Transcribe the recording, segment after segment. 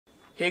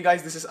Hey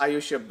guys, this is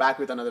Ayush here back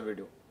with another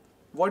video.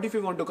 What if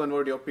you want to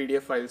convert your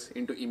PDF files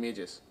into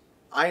images?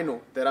 I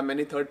know there are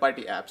many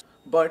third-party apps,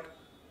 but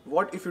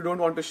what if you don't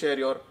want to share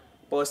your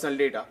personal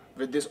data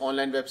with these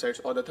online websites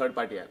or the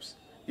third-party apps?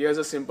 Here's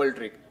a simple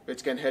trick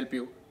which can help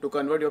you to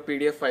convert your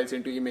PDF files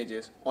into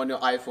images on your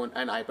iPhone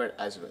and iPad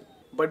as well.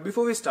 But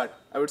before we start,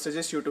 I would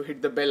suggest you to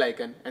hit the bell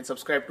icon and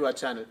subscribe to our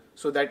channel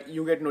so that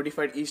you get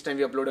notified each time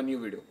we upload a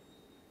new video.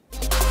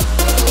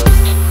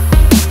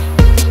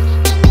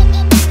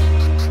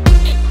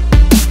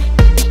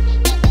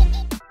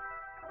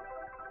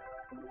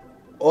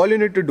 All you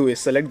need to do is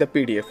select the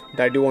PDF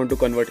that you want to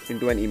convert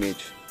into an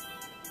image.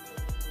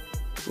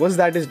 Once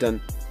that is done,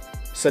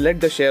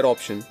 select the share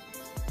option.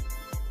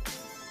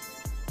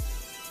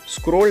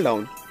 Scroll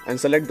down and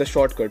select the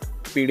shortcut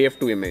PDF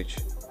to image.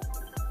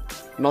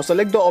 Now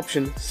select the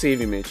option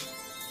Save Image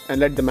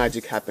and let the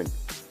magic happen.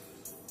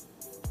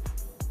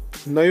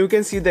 Now you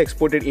can see the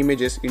exported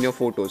images in your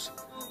photos.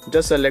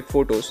 Just select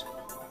Photos.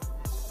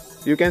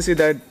 You can see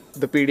that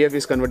the PDF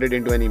is converted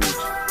into an image.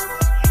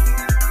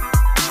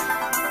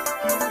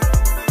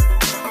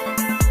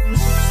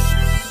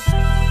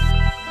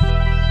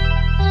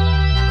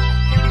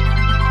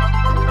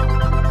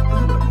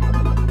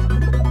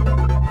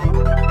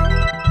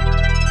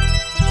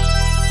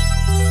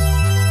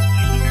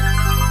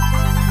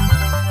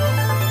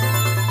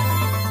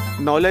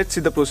 Now let's see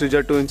the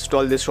procedure to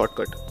install this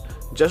shortcut.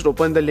 Just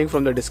open the link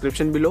from the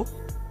description below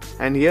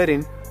and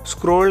herein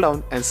scroll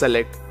down and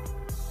select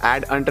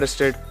Add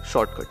Untrusted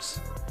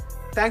Shortcuts.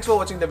 Thanks for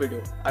watching the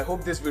video. I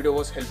hope this video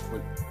was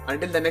helpful.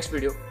 Until the next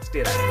video,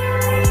 stay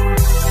right.